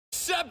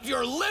accept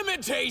your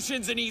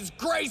limitations and ease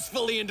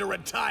gracefully into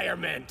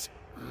retirement.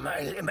 My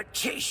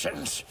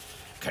limitations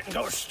can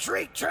go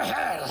straight to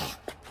hell.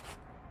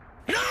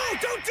 No,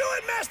 don't do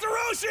it, Master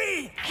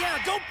Roshi! Yeah,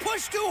 don't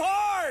push too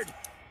hard!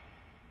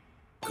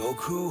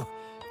 Goku,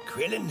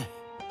 Krillin,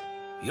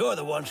 you're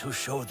the ones who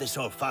showed this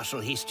old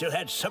fossil he still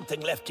had something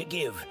left to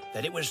give,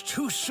 that it was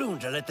too soon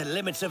to let the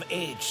limits of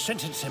age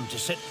sentence him to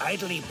sit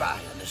idly by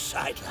on the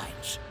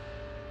sidelines.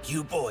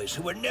 You boys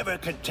who were never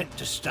content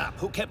to stop,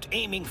 who kept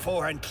aiming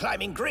for and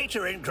climbing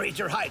greater and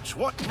greater heights,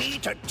 want me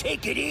to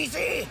take it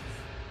easy?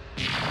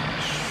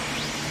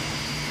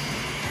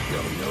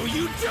 No,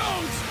 you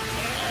don't!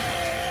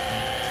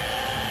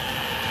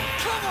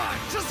 Come on,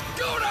 just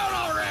go down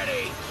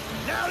already!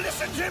 Now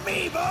listen to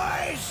me,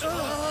 boys!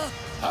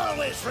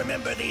 Always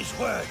remember these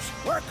words.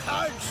 Work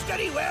hard,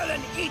 study well,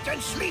 and eat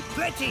and sleep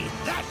plenty.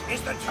 That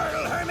is the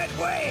Turtle Hermit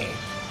way.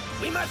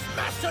 We must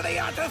master the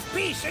art of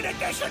peace in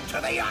addition to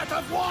the art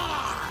of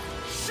war.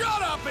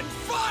 Shut up and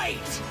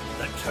fight!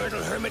 The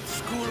Turtle Hermit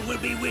School will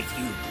be with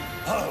you,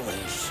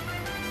 always.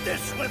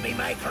 This will be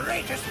my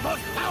greatest,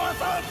 most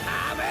powerful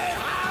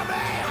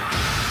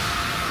Kamehameha!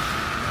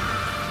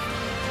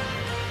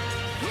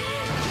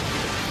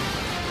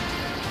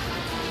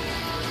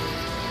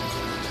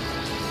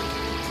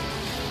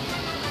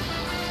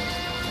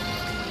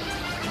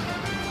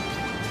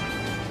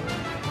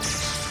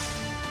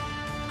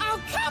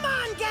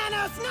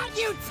 Not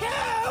you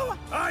too!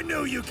 I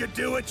knew you could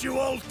do it, you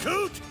old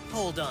coot!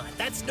 Hold on,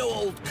 that's no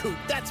old coot,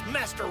 that's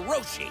Master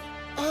Roshi!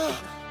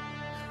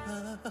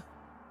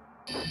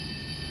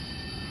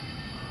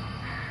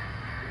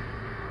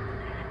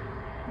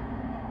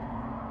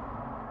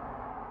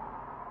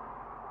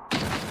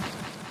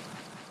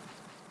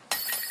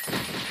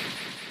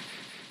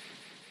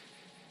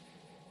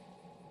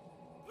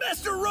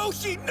 Master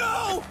Roshi,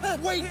 no!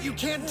 Wait, you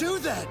can't do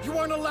that! You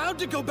aren't allowed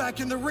to go back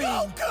in the ring!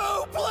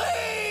 Goku,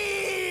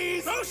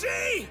 please!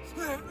 Roshi!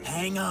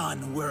 Hang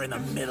on, we're in the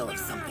middle of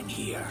something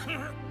here. Out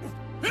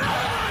of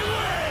my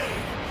way!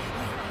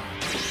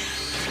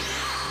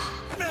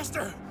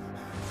 Master!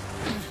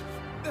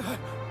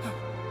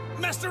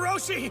 Master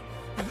Roshi!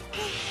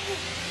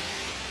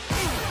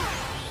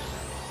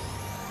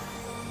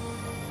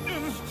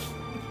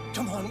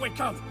 Come on, wake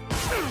up!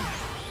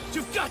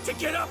 You've got to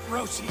get up,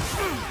 Roshi!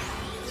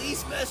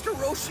 Please, Master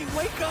Roshi,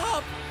 wake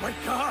up!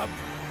 Wake up!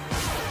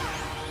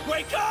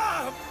 Wake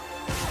up!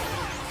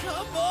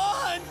 Come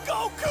on,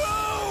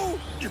 Goku!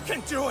 You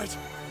can do it!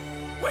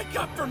 Wake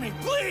up for me,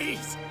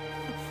 please!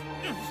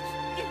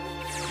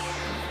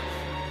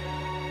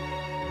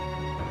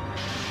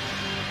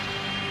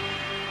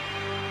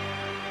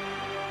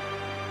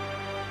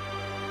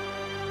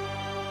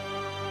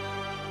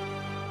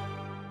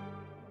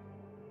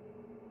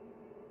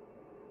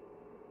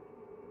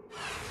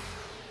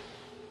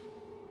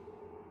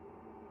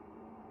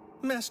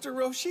 Master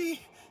Roshi?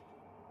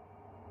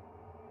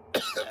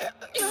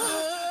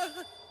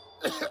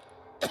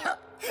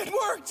 It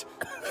worked!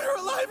 You're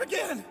alive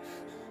again!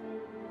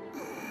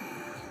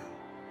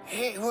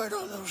 Hey, where'd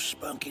all those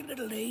spunky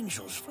little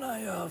angels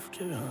fly off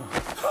to?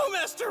 Oh,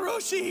 Master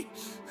Roshi!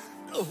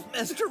 Oh,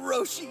 Master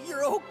Roshi,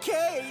 you're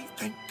okay!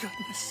 Thank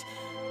goodness.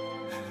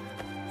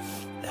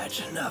 That's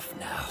enough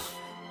now.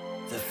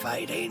 The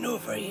fight ain't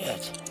over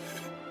yet.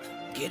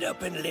 Get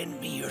up and lend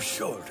me your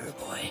shoulder,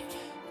 boy.